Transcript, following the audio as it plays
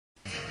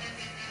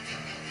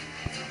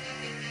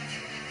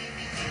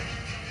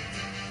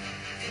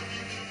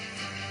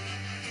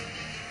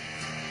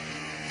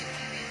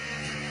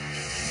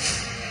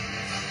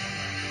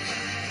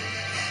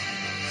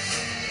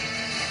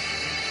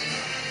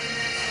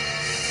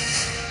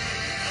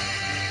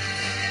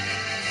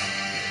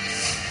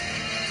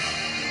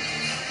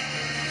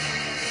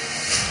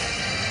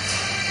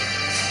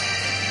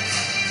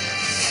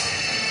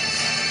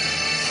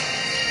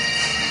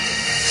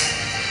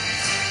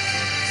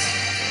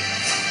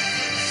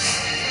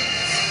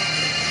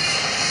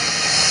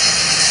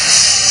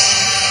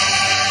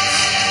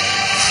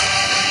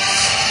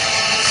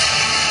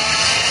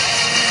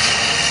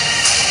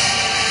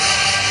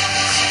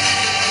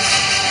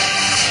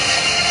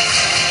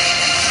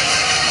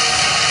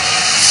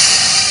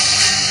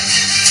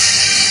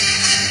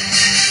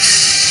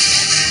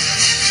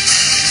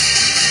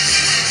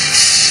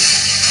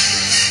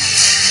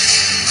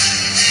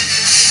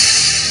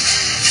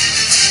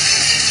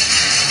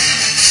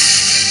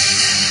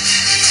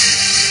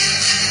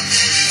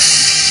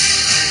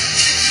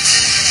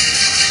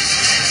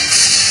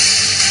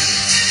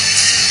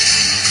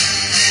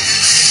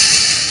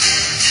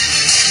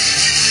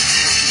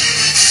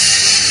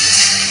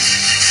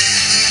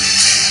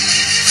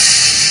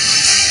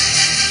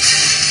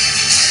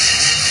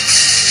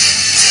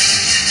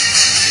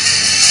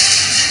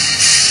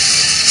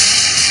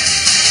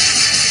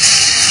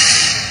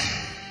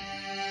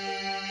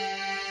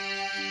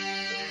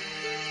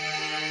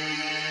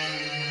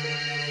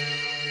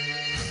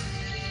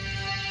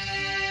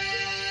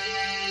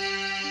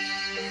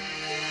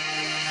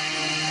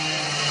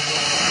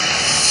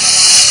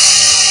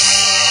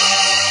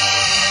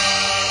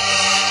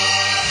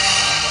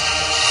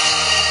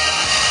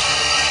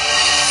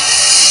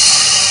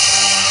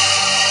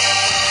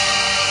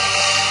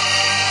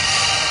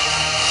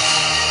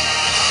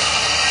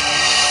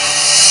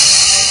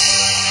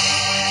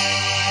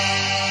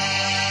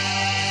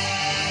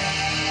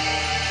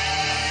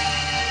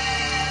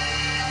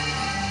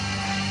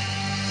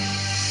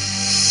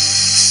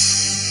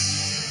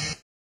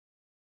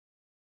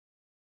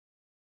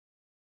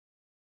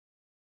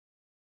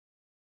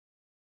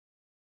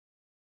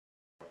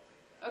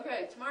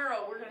Okay,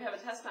 tomorrow we're going to have a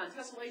test on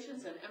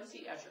tessellations and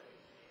MC Escher.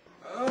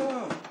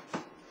 Oh,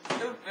 I'm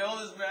going to fail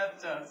this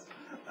math test.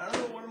 I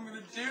don't know what I'm going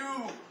to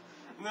do.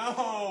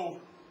 No.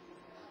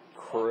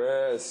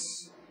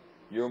 Chris,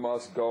 you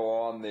must go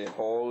on the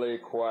holy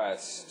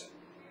quest.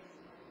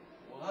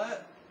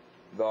 What?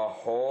 The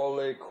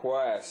holy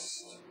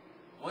quest.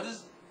 What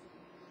is...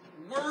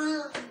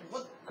 Where?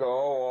 What?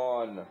 Go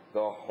on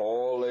the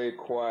holy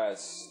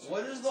quest.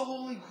 What is the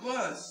holy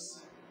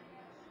quest?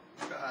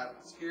 God, I'm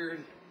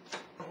scared.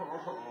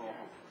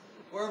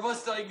 Where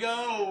must I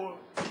go?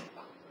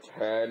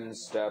 10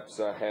 steps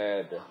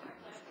ahead.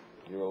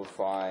 You will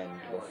find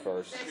the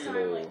first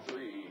clue.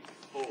 3,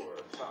 4,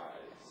 5,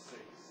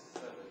 6,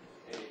 7,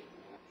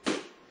 8.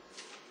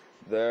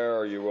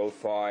 There you will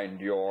find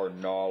your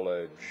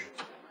knowledge.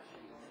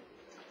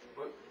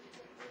 What?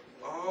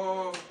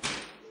 Oh,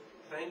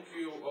 thank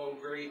you, oh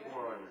great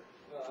one.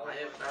 I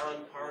have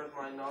found part of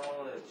my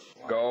knowledge.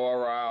 Go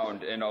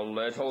around in a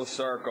little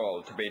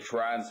circle to be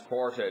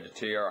transported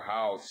to your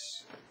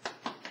house.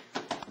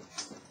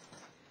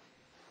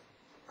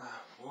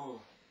 Whoa.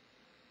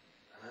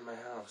 I'm at my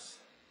house.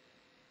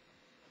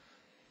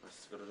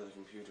 Let's go to the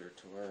computer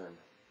to learn.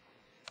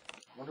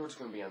 I wonder what's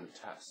going to be on the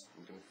test.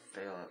 I'm going to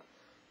fail it.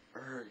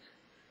 Erg.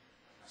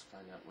 Let's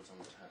find out what's on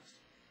the test.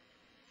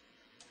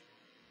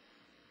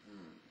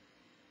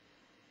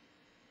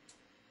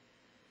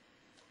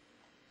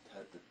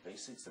 The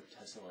basics of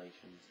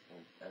tessellations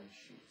and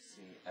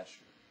MC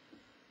Escher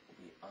will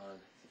be on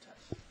the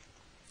test.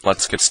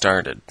 Let's get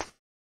started.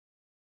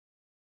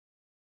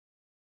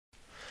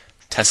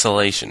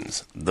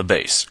 Tessellations, the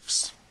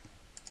basics.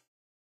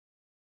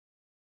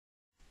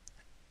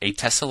 A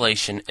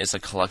tessellation is a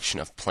collection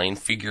of plane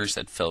figures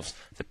that fills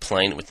the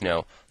plane with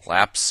no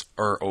laps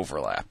or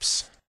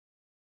overlaps.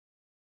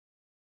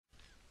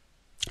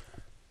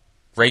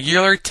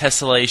 Regular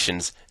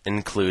tessellations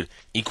include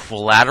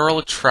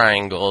equilateral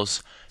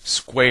triangles,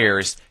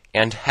 squares,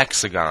 and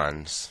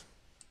hexagons.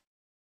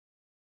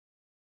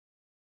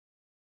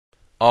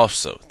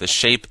 Also, the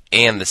shape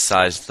and the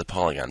size of the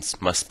polygons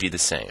must be the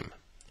same.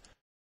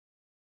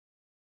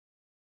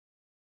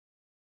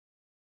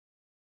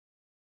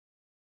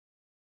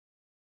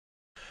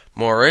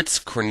 Moritz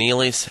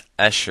Cornelius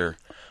Escher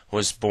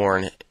was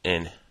born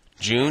in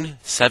June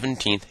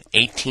 17,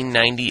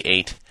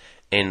 1898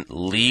 in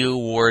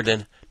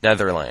Leeuwarden,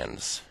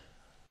 Netherlands.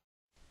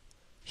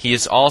 He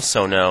is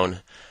also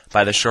known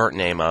by the short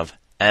name of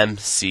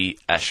MC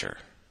Escher.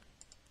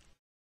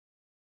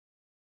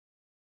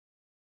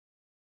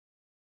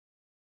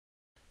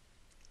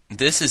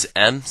 This is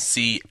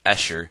MC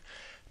Escher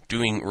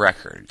doing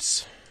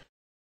records.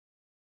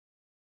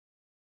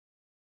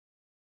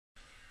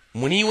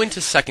 When he went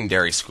to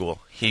secondary school,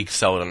 he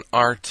excelled in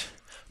art,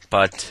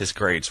 but his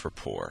grades were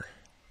poor.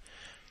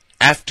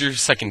 After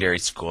secondary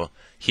school,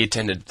 he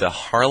attended the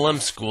Haarlem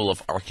School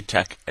of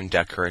Architect and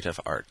Decorative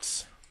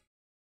Arts.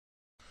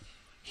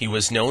 He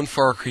was known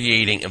for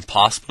creating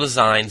impossible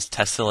designs,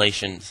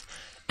 tessellations,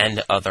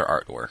 and other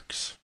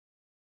artworks.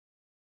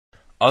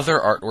 Other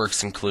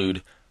artworks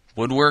include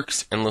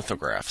woodworks and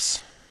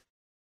lithographs.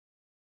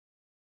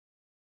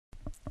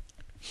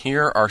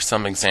 Here are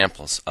some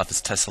examples of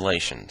his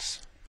tessellations.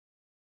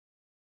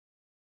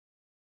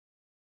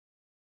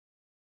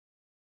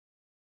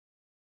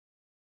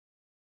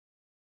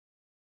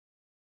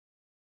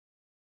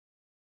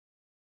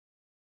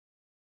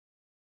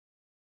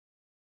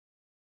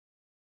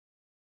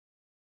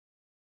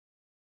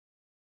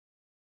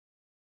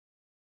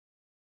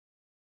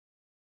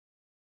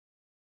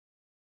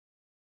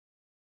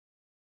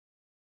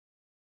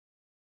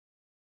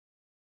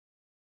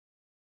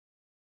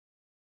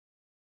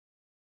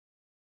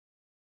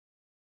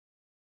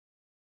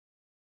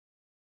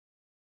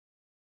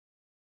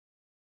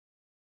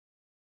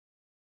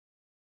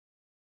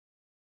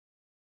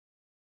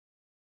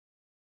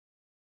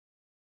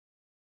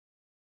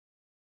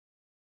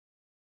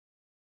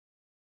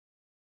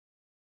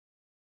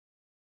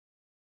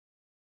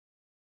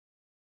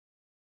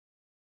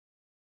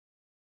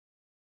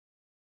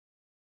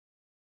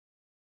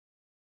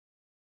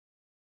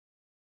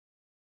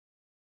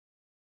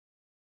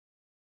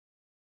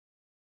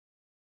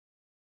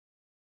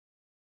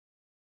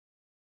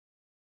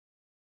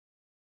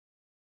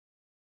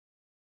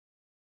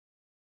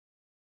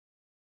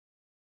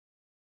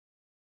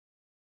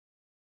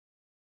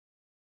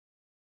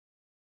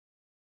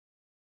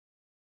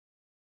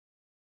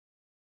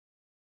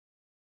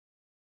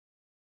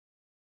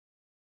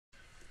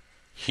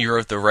 Here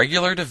are the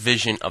regular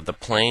division of the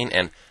plane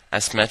and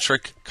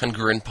asymmetric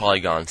congruent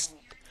polygons,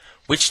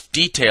 which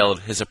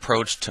detailed his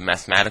approach to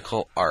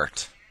mathematical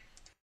art.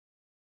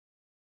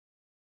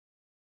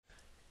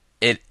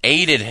 It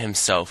aided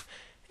himself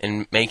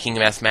in making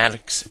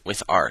mathematics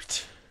with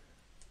art.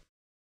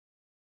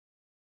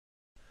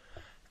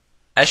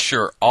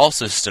 Escher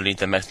also studied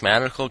the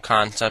mathematical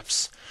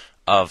concepts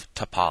of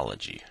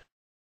topology.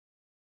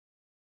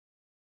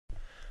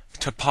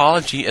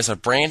 Topology is a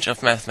branch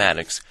of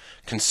mathematics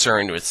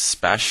concerned with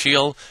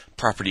spatial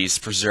properties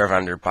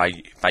preserved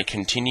by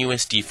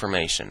continuous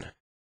deformation.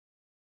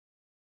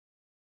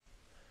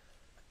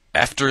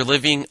 After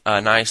living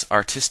a nice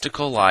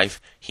artistical life,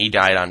 he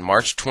died on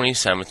March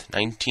 27th,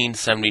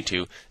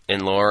 1972, in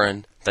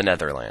Leuven, the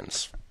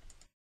Netherlands.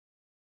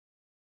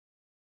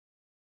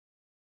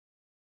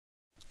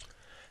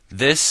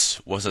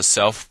 This was a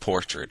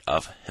self-portrait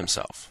of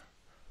himself.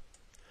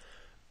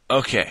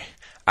 Okay,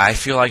 I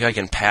feel like I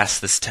can pass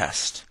this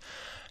test.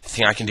 I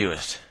think I can do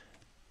it.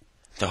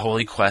 The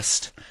Holy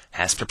Quest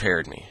has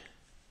prepared me.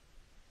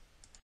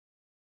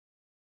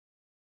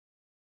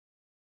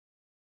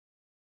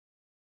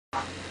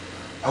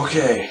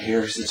 Okay,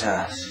 here's the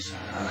test.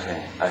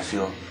 Okay, I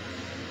feel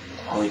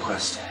the Holy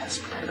Quest has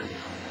prepared me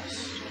for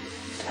this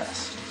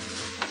test.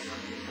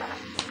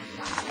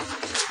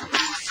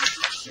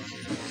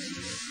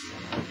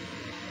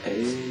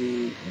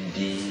 A,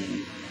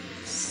 D,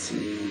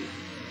 C,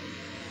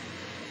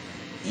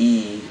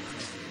 E.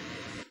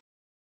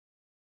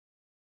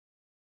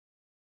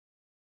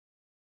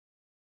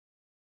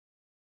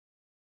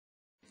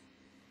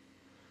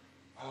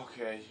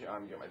 Okay,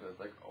 I'm getting my test.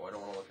 Like, oh, I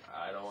don't want to look.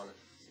 I don't want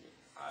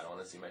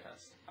to see my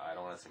test. I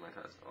don't want to see my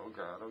test. Oh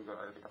god, I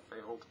think I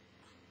failed.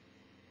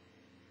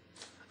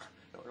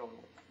 No, I don't.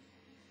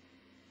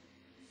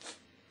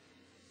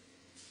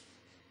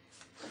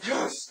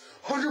 Yes,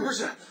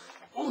 100%.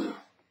 Oh.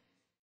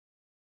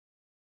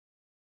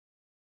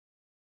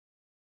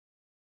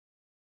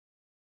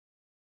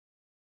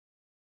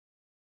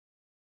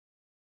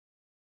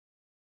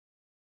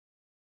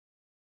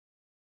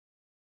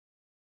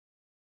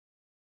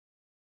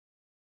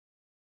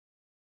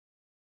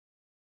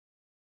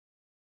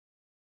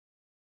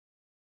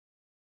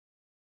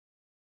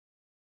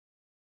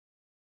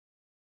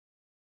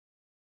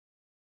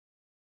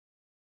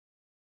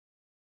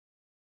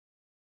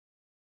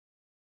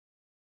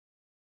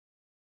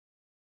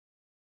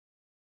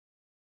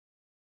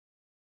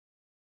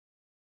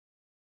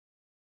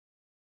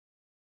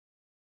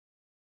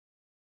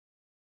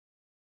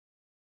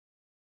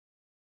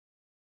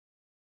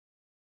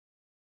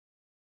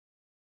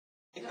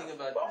 Anything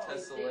about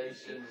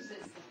tessellation?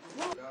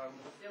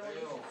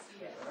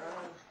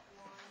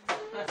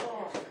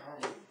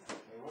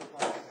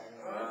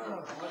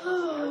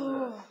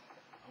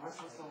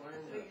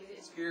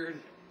 Scared.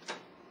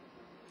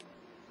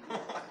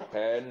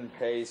 10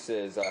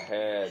 paces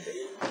ahead.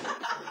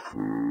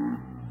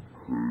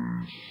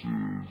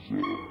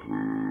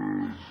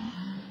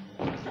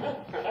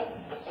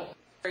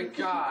 Great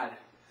God.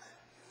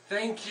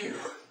 Thank you.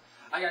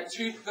 I got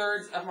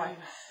 2/3 of my...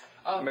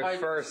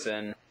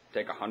 McPherson,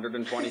 take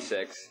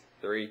 126.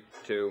 3,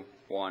 2,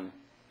 1,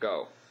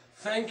 go.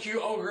 Thank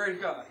you, oh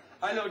great God.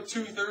 I know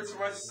 2/3 of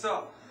my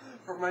stuff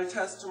for my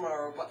test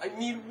tomorrow, but I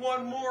need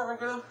one more. I'm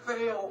gonna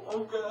fail.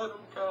 Oh God, oh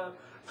God.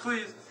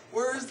 Please,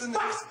 where is the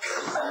next...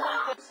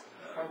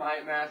 for my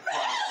math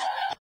class?